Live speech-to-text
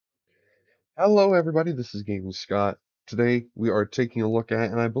Hello, everybody. This is Game Scott. Today we are taking a look at,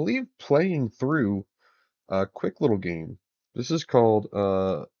 and I believe playing through a quick little game. This is called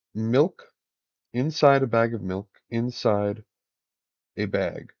Milk Inside a Bag of Milk Inside a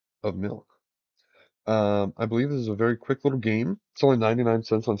Bag of Milk. I believe this is a very quick little game. It's only 99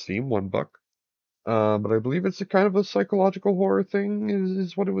 cents on Steam, $1. But I believe it's a kind of a psychological horror thing,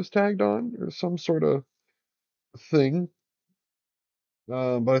 is what it was tagged on, or some sort of thing.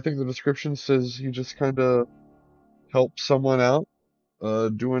 But I think the description says you just kind of help someone out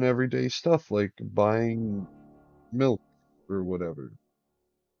doing everyday stuff like buying milk or whatever.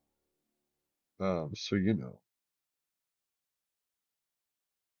 So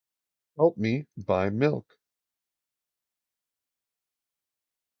help me buy milk.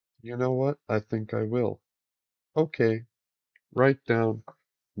 You know what? I think I will. Okay, write down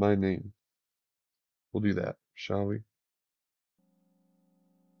my name. We'll do that, shall we?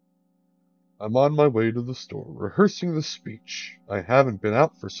 I'm on my way to the store, rehearsing the speech. I haven't been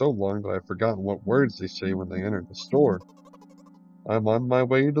out for so long that I've forgotten what words they say when they enter the store. I'm on my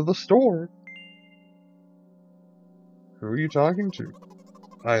way to the store. Who are you talking to?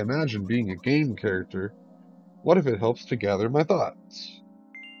 I imagine being a game character. What if it helps to gather my thoughts?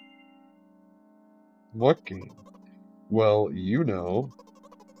 What game? Well,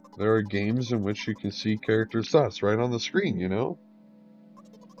 there are games in which you can see characters' thoughts right on the screen.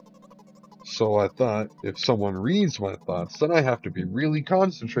 So I thought if someone reads my thoughts, then I have to be really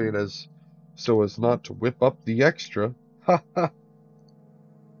concentrated so as not to whip up the extra. Ha ha!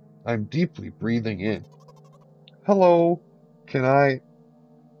 I'm deeply breathing in. Hello, can I?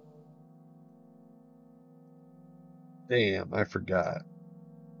 Damn, I forgot.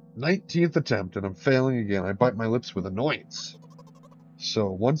 19th attempt and I'm failing again. I bite my lips with annoyance.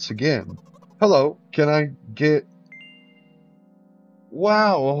 So once again, hello, can I get?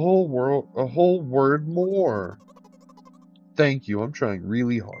 Wow, a whole word more. Thank you, I'm trying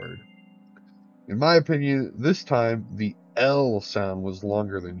really hard. In my opinion, this time the L sound was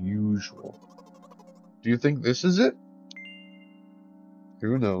longer than usual. Do you think this is it?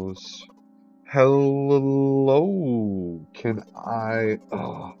 Who knows? Hello, can I?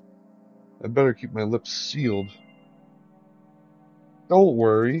 Oh, I better keep my lips sealed. Don't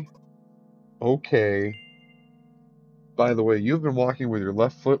worry. Okay. By the way, you've been walking with your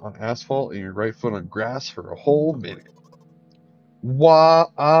left foot on asphalt and your right foot on grass for a whole minute.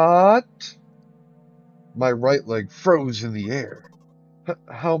 What? My right leg froze in the air.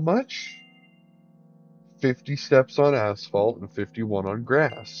 How much? 50 steps on asphalt and 51 on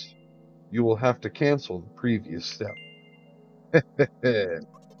grass. You will have to cancel the previous step.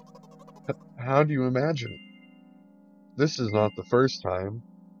 How do you imagine it? This is not the first time.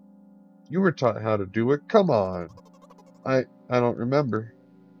 You were taught how to do it. Come on. I don't remember.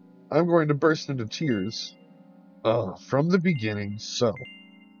 I'm going to burst into tears. From the beginning, so.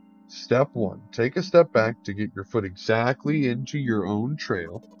 Step 1. Take a step back to get your foot exactly into your own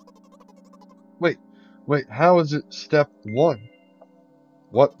trail. Wait, how is it step 1?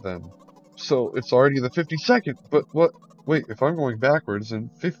 What then? So it's already the 52nd, but what? Wait, if I'm going backwards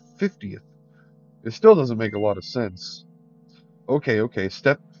in 50th, it still doesn't make a lot of sense. Okay,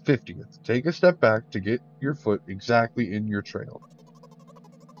 step 50th. Take a step back to get your foot exactly in your trail.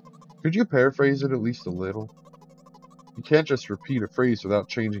 Could you paraphrase it at least a little? You can't just repeat a phrase without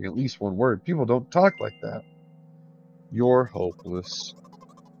changing at least one word. People don't talk like that. You're hopeless.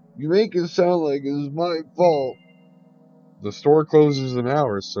 You make it sound like it's my fault. The store closes in an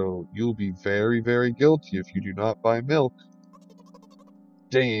hour, so you'll be very, very guilty if you do not buy milk.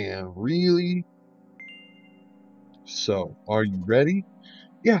 Damn, really? So, are you ready?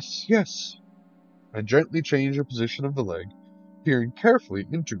 Yes. I gently change the position of the leg, peering carefully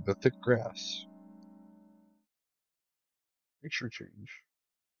into the thick grass. Picture change.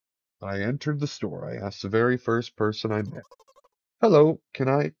 I entered the store. I asked the very first person I met. Hello, can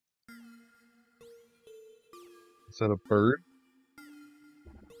I? Is that a bird?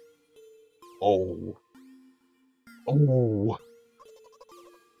 Oh. Oh.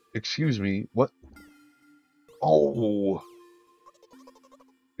 Excuse me, what? Oh.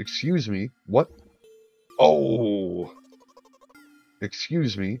 Excuse me, what? Oh.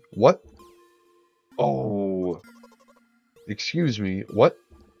 Excuse me, what? Oh. Excuse me, what?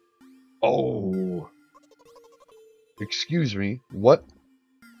 Oh. Excuse me, what?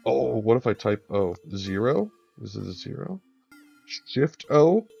 Oh, what if I type O? 0? Is it a 0? Shift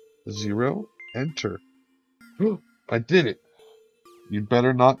O, 0, enter. I did it. You'd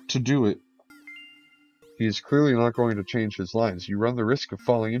better not to do it. He is clearly not going to change his lines. You run the risk of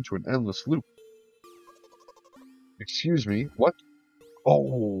falling into an endless loop. Excuse me, what?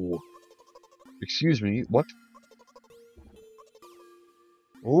 Oh. Excuse me, what?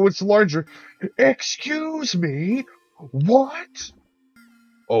 Oh, it's larger. Excuse me, what?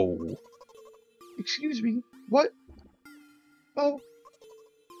 Oh. Excuse me, what? Oh.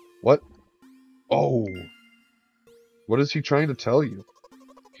 What? Oh. What is he trying to tell you?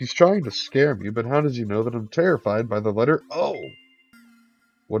 He's trying to scare me, but how does he know that I'm terrified by the letter O?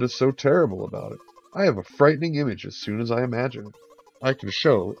 What is so terrible about it? I have a frightening image as soon as I imagine it. I can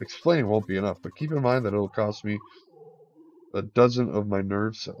show, explain won't be enough, but keep in mind that it'll cost me a dozen of my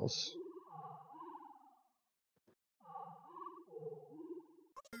nerve cells.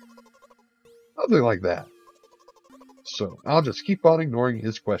 Nothing like that. So, I'll just keep on ignoring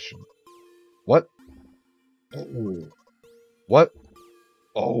his question. What? Oh. What?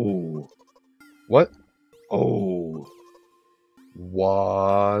 Oh. What? Oh.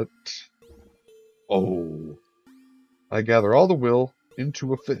 What? Oh. I gather all the will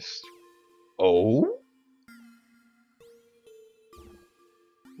into a fist. Oh?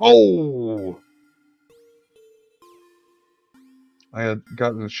 Oh! I had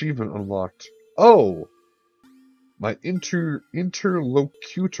got an achievement unlocked. Oh! My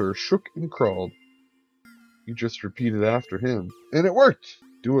interlocutor shook and crawled. You just repeated after him. And it worked!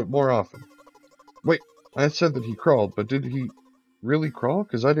 Do it more often. Wait, I said that he crawled, but did he really crawl?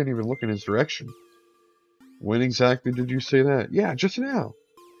 Because I didn't even look in his direction. When exactly did you say that? Yeah, just now.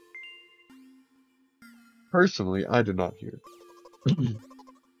 Personally, I did not hear.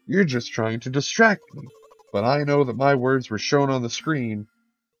 You're just trying to distract me. But I know that my words were shown on the screen.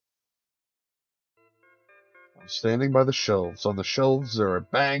 I'm standing by the shelves. On the shelves there are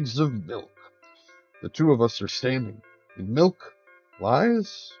bags of milk. The two of us are standing. In milk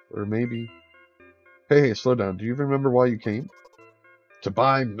lies? Or maybe... Hey, slow down. Do you remember why you came? To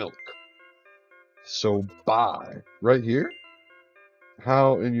buy milk. So buy. Right here?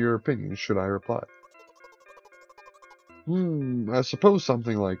 How, in your opinion, should I reply? I suppose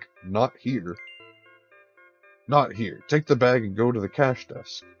something like, not here. Not here. Take the bag and go to the cash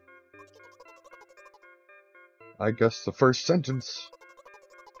desk. I guess the first sentence.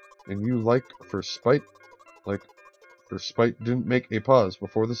 And you for spite didn't make a pause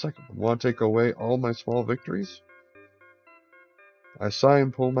before the second one. Want to take away all my small victories? I sigh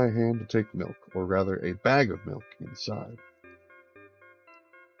and pull my hand to take milk, or rather a bag of milk inside.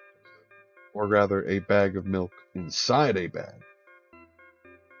 Or rather a bag of milk inside a bag.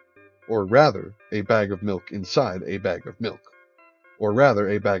 Or rather a bag of milk inside a bag of milk. Or rather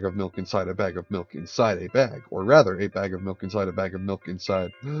a bag of milk inside a bag of milk inside a bag. Or rather a bag of milk inside a bag of milk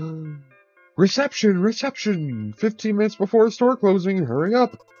inside... Reception! 15 minutes before store closing, hurry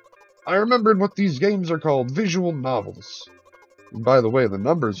up! I remembered what these games are called, visual novels. And by the way, the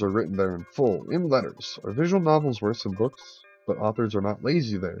numbers are written there in full, in letters. Are visual novels worse than books? But authors are not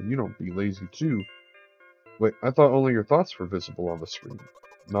lazy there. You don't be lazy too. Wait, I thought only your thoughts were visible on the screen.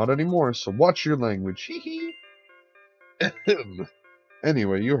 Not anymore, so watch your language. Hee hee.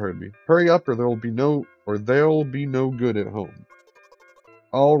 Anyway, you heard me. Hurry up or there'll be no good at home.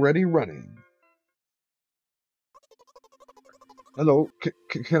 Already running. Hello,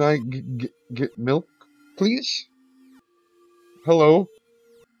 can I get milk, please? Hello,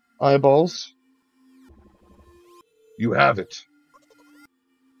 eyeballs. You have it.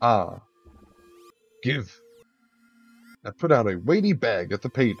 Ah, give. I put out a weighty bag at the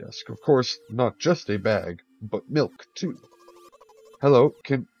pay desk. Of course, not just a bag, but milk, too. Hello,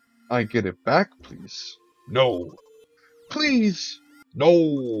 can I get it back, please? No. Please.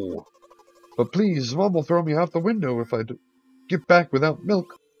 No. But please, Mom will throw me out the window if I get back without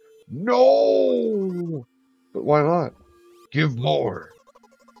milk. No. But why not? Give more.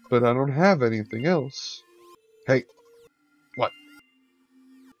 But I don't have anything else. Hey. What?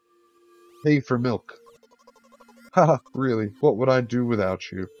 Pay for milk. Haha, really, what would I do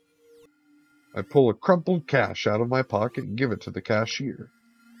without you? I pull a crumpled cash out of my pocket and give it to the cashier.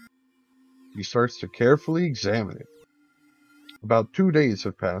 He starts to carefully examine it. About 2 days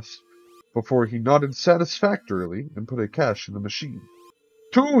have passed before he nodded satisfactorily and put a cash in the machine.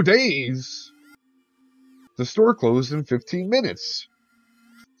 2 days! The store closed in 15 minutes.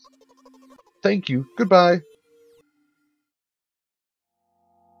 Thank you. Goodbye.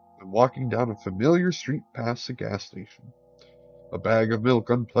 I'm walking down a familiar street past a gas station. A bag of milk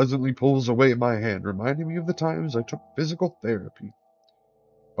unpleasantly pulls away my hand, reminding me of the times I took physical therapy.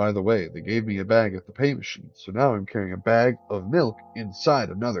 By the way, they gave me a bag at the pay machine, so now I'm carrying a bag of milk inside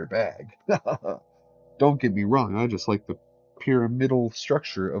another bag. Don't get me wrong, I just like the pyramidal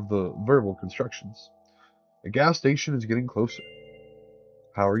structure of the verbal constructions. The gas station is getting closer.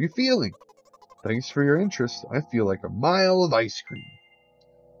 How are you feeling? Thanks for your interest. I feel like a mile of ice cream.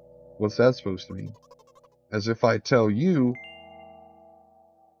 What's that supposed to mean? As if I tell you,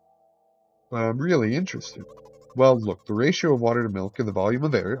 but I'm really interested. Well, look, the ratio of water to milk and the volume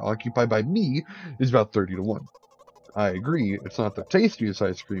of air occupied by me is about 30 to 1. I agree, it's not the tastiest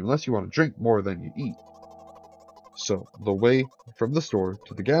ice cream unless you want to drink more than you eat. So, the way from the store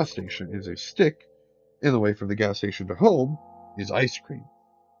to the gas station is a stick, and the way from the gas station to home is ice cream.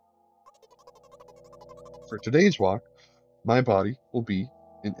 For today's walk, my body will be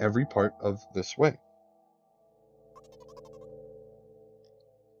in every part of this way.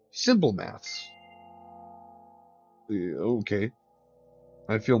 Simple maths. Okay.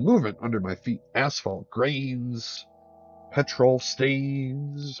 I feel movement under my feet. Asphalt grains, petrol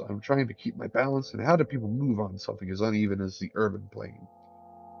stains. I'm trying to keep my balance, and how do people move on something as uneven as the urban plane?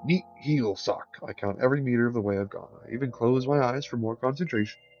 Neat heel sock. I count every meter of the way I've gone. I even close my eyes for more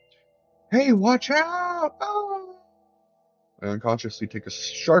concentration. Hey, watch out! Oh! I unconsciously take a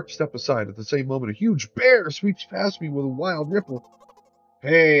sharp step aside. At the same moment, a huge bear sweeps past me with a wild ripple.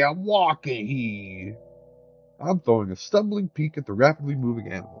 Hey, I'm walking here. I'm throwing a stumbling peek at the rapidly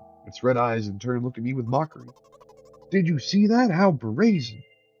moving animal. Its red eyes in turn look at me with mockery. Did you see that? How brazen.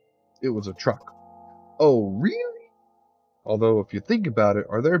 It was a truck. Oh, really? Although, if you think about it,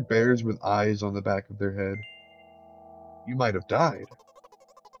 are there bears with eyes on the back of their head? You might have died.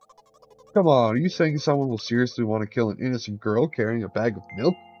 Come on, are you saying someone will seriously want to kill an innocent girl carrying a bag of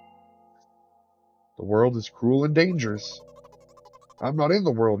milk? The world is cruel and dangerous. I'm not in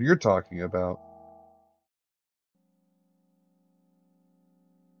the world you're talking about.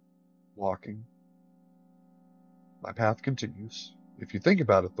 Walking. My path continues. If you think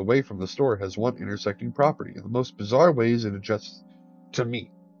about it, the way from the store has one intersecting property. In the most bizarre ways, it adjusts to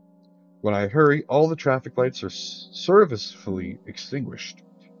me. When I hurry, all the traffic lights are servicefully extinguished.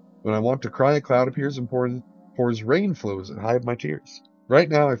 When I want to cry, a cloud appears and pours rain flows that hide my tears. Right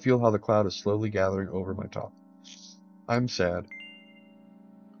now, I feel how the cloud is slowly gathering over my top. I'm sad.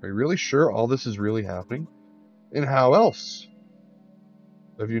 Are you really sure all this is really happening? And how else?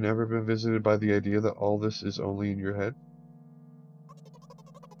 Have you never been visited by the idea that all this is only in your head?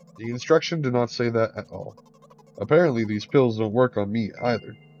 The instruction did not say that at all. Apparently, these pills don't work on me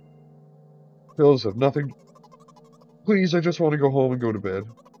either. Pills have nothing. Please, I just want to go home and go to bed.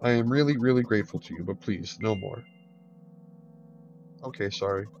 I am really, really grateful to you, but please, no more. Okay,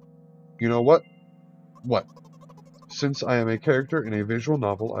 sorry. You know what? What? Since I am a character in a visual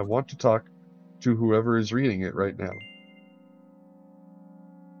novel, I want to talk to whoever is reading it right now.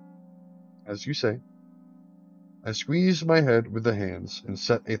 As you say. I squeeze my head with the hands and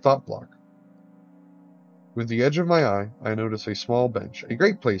set a thought block. With the edge of my eye, I notice a small bench, a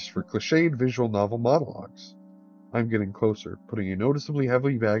great place for cliched visual novel monologues. I'm getting closer, putting a noticeably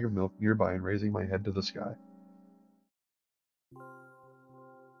heavy bag of milk nearby and raising my head to the sky.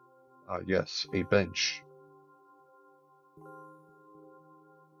 Ah, yes, a bench.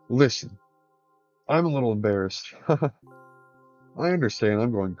 Listen, I'm a little embarrassed. I understand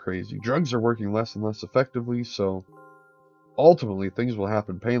I'm going crazy. Drugs are working less and less effectively, so ultimately things will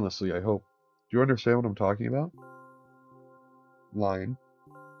happen painlessly, I hope. Do you understand what I'm talking about? Line.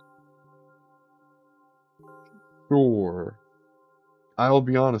 Sure. I'll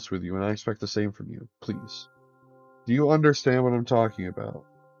be honest with you, and I expect the same from you. Please. Do you understand what I'm talking about?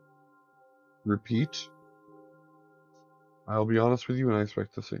 Repeat. I'll be honest with you, and I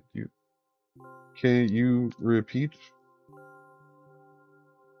expect the same. Can you repeat?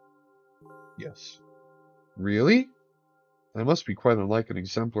 Yes. Really? I must be quite unlike an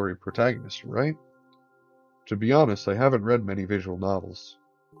exemplary protagonist, right? To be honest, I haven't read many visual novels.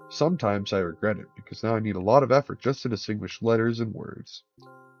 Sometimes I regret it, because now I need a lot of effort just to distinguish letters and words.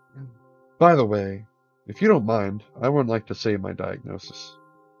 By the way, if you don't mind, I would like to say my diagnosis.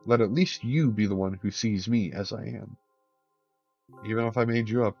 Let at least you be the one who sees me as I am. Even if I made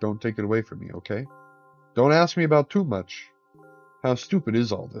you up, don't take it away from me, okay? Don't ask me about too much. How stupid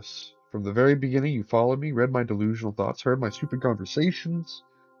is all this? From the very beginning, you followed me, read my delusional thoughts, heard my stupid conversations.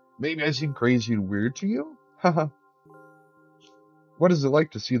 Maybe I seem crazy and weird to you? Haha. What is it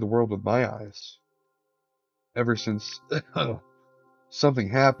like to see the world with my eyes? Ever since something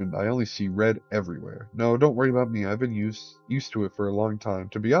happened, I only see red everywhere. No, don't worry about me. I've been used to it for a long time.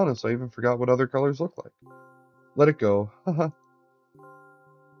 To be honest, I even forgot what other colors look like. Let it go. Haha.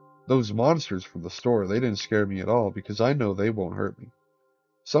 Those monsters from the store, they didn't scare me at all because I know they won't hurt me.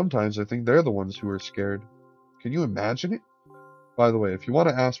 Sometimes I think they're the ones who are scared. Can you imagine it? By the way, if you want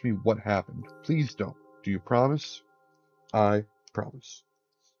to ask me what happened, please don't. Do you promise? I promise.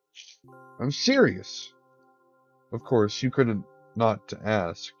 I'm serious. Of course, you couldn't not to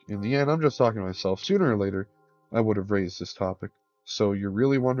ask. In the end, I'm just talking to myself. Sooner or later, I would have raised this topic. So you're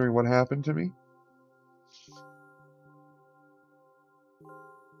really wondering what happened to me?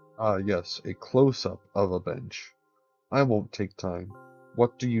 Ah, yes, a close-up of a bench. I won't take time.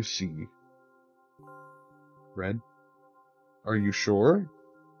 What do you see? Red? Are you sure?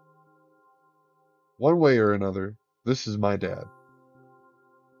 One way or another, this is my dad.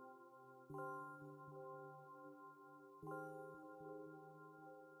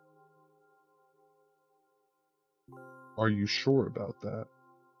 Are you sure about that?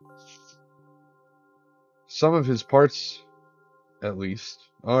 Some of his parts, at least.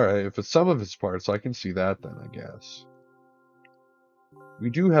 Alright, if it's some of his parts, I can see that then, I guess.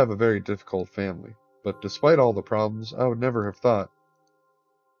 We do have a very difficult family, but despite all the problems, I would never have thought.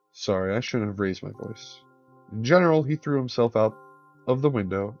 Sorry, I shouldn't have raised my voice. In general, he threw himself out of the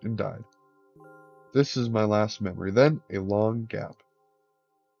window and died. This is my last memory. Then a long gap.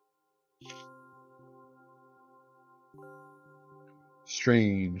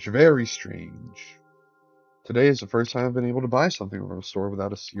 Strange, very strange. Today is the first time I've been able to buy something from a store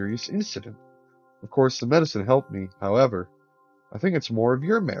without a serious incident. Of course, the medicine helped me. However, I think it's more of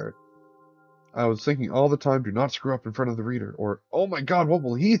your merit. I was thinking all the time, do not screw up in front of the reader, or, oh my god, what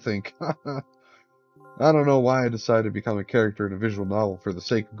will he think? I don't know why I decided to become a character in a visual novel for the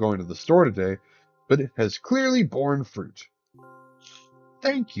sake of going to the store today, but it has clearly borne fruit.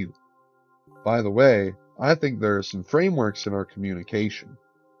 Thank you. By the way, I think there are some frameworks in our communication.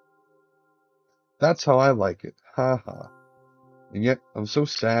 That's how I like it. Ha ha. And yet, I'm so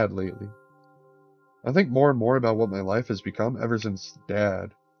sad lately. I think more and more about what my life has become ever since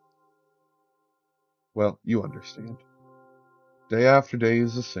Dad. Well, you understand. Day after day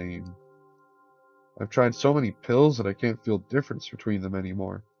is the same. I've tried so many pills that I can't feel difference between them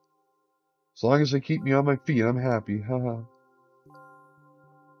anymore. As long as they keep me on my feet, I'm happy. Haha.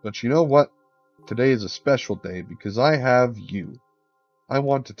 But you know what? Today is a special day because I have you. I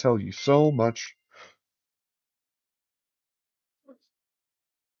want to tell you so much.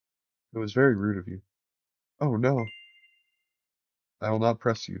 It was very rude of you. Oh no. I will not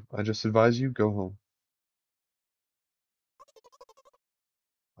press you. I just advise you go home.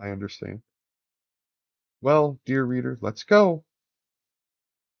 I understand. Well, dear reader, let's go.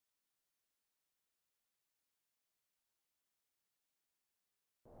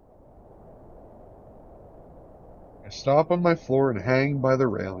 I stop on my floor and hang by the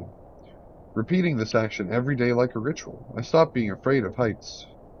railing. Repeating this action every day like a ritual, I stop being afraid of heights.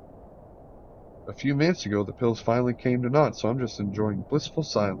 A few minutes ago, the pills finally came to naught, so I'm just enjoying blissful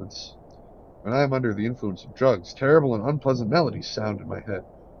silence. When I am under the influence of drugs, terrible and unpleasant melodies sound in my head.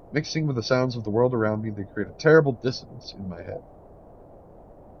 Mixing with the sounds of the world around me, they create a terrible dissonance in my head.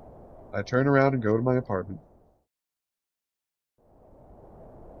 I turn around and go to my apartment.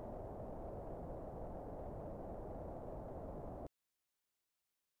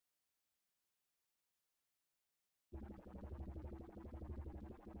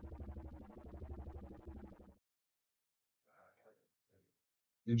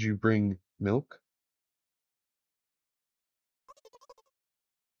 Did you bring milk?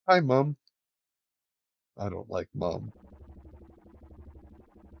 Hi, Mum. I don't like Mum.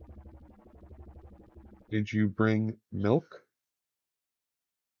 Did you bring milk?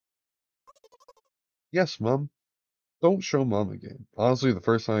 Yes, Mum. Don't show Mum again. Honestly, the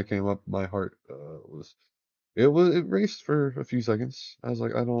first time I came up, my heart it raced for a few seconds. I was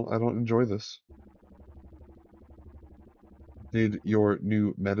like, I don't enjoy this. Did your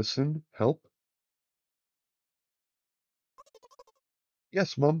new medicine help?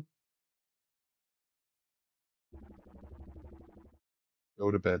 Yes, Mum.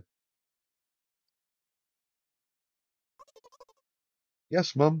 Go to bed.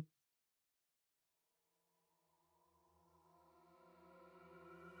 Yes, Mum.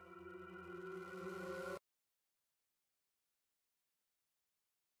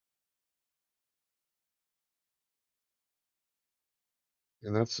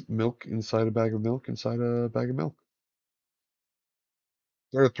 And that's milk inside a bag of milk inside a bag of milk.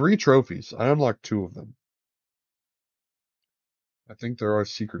 There are 3 trophies. I unlocked 2 of them. I think there are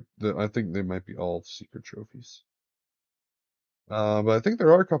I think they might be all secret trophies. But I think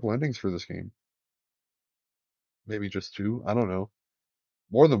there are a couple endings for this game. Maybe just 2. I don't know.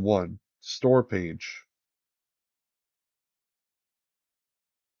 More than one. Store page.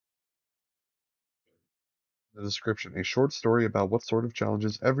 The description. A short story about what sort of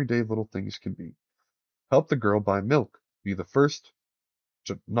challenges everyday little things can be. Help the girl buy milk. Be the first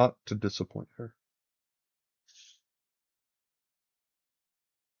to not to disappoint her.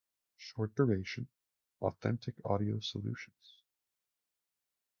 Short duration. Authentic audio solutions.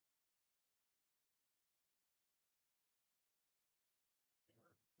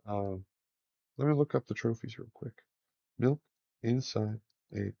 Um, Let me look up the trophies real quick. Milk inside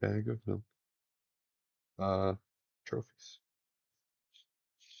a bag of milk. Uh, Trophies.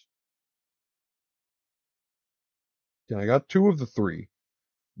 Yeah, I got two of the three.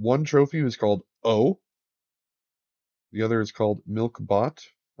 One trophy was called O. The other is called Milk Bot.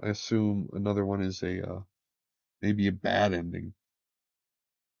 I assume another one is a maybe a bad ending.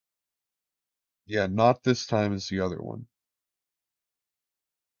 Yeah, not this time as the other one.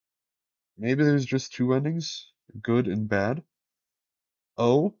 Maybe there's just two endings, good and bad.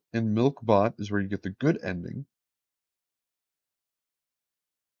 O and Milk Bot is where you get the good ending.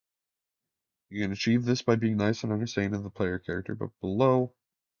 You can achieve this by being nice and understanding of the player character, but below,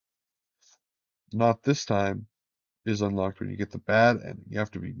 not this time, is unlocked when you get the bad ending. You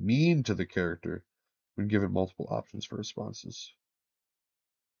have to be mean to the character when given multiple options for responses.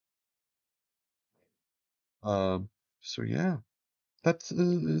 Um, so yeah, that's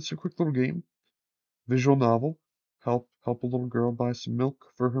it's a quick little game, visual novel. Help a little girl buy some milk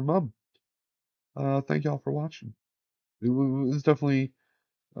for her mom. Thank y'all for watching. It was definitely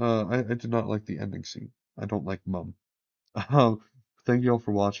I did not like the ending scene. I don't like mum. Um, Thank y'all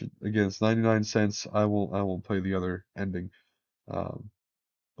for watching. Again, it's 99 cents. I will play the other ending. Um,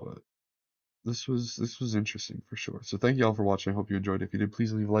 but this was interesting for sure. So thank y'all for watching. I hope you enjoyed. If you did,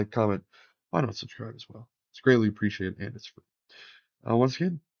 please leave a like, comment, why not subscribe as well? It's greatly appreciated and it's free. Once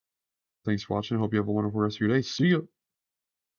again, thanks for watching. I hope you have a wonderful rest of your day. See ya.